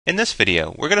In this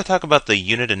video, we're going to talk about the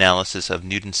unit analysis of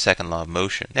Newton's second law of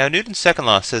motion. Now, Newton's second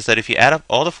law says that if you add up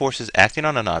all the forces acting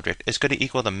on an object, it's going to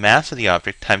equal the mass of the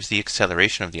object times the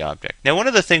acceleration of the object. Now, one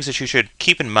of the things that you should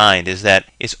keep in mind is that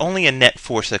it's only a net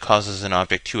force that causes an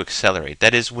object to accelerate.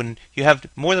 That is, when you have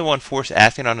more than one force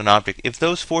acting on an object, if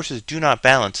those forces do not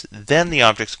balance, then the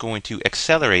object's going to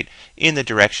accelerate in the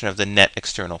direction of the net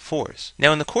external force.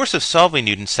 Now, in the course of solving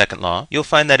Newton's second law, you'll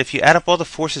find that if you add up all the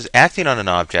forces acting on an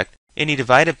object, and you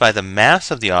divide it by the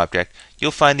mass of the object,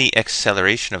 you'll find the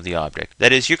acceleration of the object.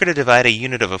 That is, you're going to divide a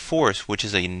unit of a force, which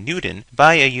is a newton,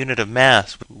 by a unit of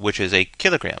mass, which is a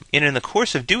kilogram. And in the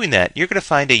course of doing that, you're going to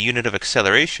find a unit of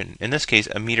acceleration, in this case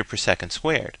a meter per second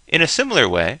squared. In a similar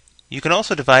way, you can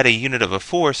also divide a unit of a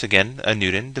force, again a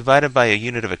newton, divided by a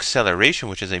unit of acceleration,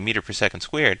 which is a meter per second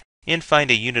squared, and find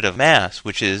a unit of mass,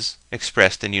 which is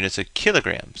expressed in units of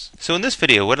kilograms. So in this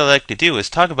video, what I'd like to do is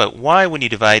talk about why when you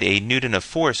divide a newton of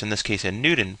force, in this case a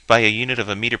newton, by a unit of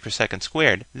a meter per second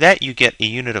squared, that you get a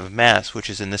unit of mass, which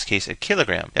is in this case a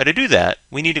kilogram. Now to do that,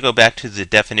 we need to go back to the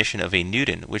definition of a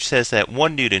newton, which says that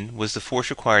 1 newton was the force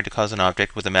required to cause an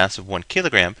object with a mass of 1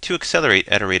 kilogram to accelerate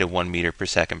at a rate of 1 meter per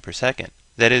second per second.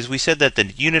 That is, we said that the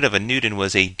unit of a newton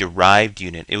was a derived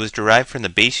unit. It was derived from the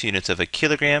base units of a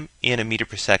kilogram and a meter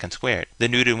per second squared. The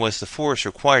newton was the force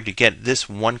required to get this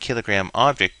 1 kilogram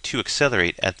object to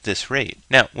accelerate at this rate.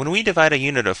 Now, when we divide a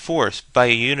unit of force by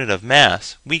a unit of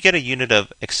mass, we get a unit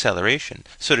of acceleration.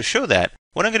 So to show that,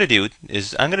 what I'm going to do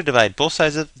is I'm going to divide both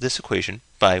sides of this equation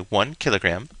by 1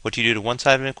 kilogram. What you do to one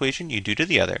side of an equation, you do to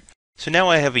the other. So now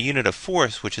I have a unit of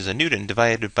force, which is a newton,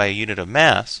 divided by a unit of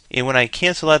mass. And when I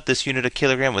cancel out this unit of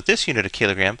kilogram with this unit of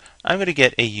kilogram, I'm going to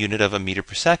get a unit of a meter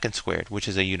per second squared, which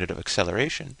is a unit of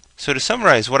acceleration. So to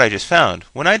summarize what I just found,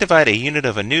 when I divide a unit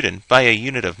of a newton by a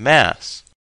unit of mass,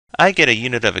 I get a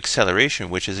unit of acceleration,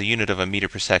 which is a unit of a meter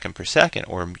per second,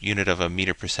 or a unit of a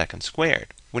meter per second squared.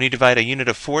 When you divide a unit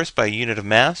of force by a unit of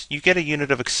mass, you get a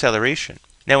unit of acceleration.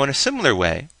 Now in a similar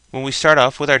way, when we start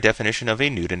off with our definition of a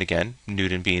newton, again,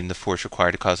 newton being the force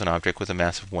required to cause an object with a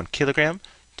mass of 1 kilogram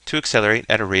to accelerate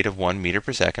at a rate of 1 meter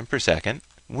per second,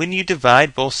 when you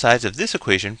divide both sides of this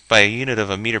equation by a unit of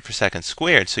a meter per second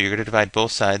squared, so you're going to divide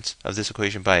both sides of this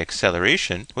equation by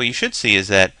acceleration, what you should see is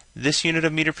that this unit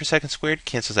of meter per second squared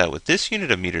cancels out with this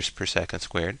unit of meters per second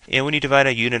squared, and when you divide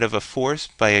a unit of a force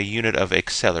by a unit of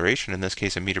acceleration, in this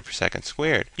case a meter per second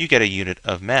squared, you get a unit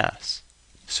of mass.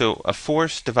 So a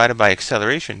force divided by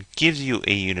acceleration gives you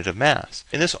a unit of mass.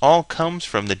 And this all comes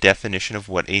from the definition of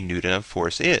what a newton of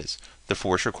force is. The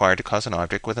force required to cause an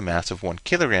object with a mass of 1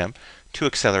 kilogram to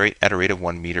accelerate at a rate of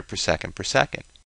 1 meter per second.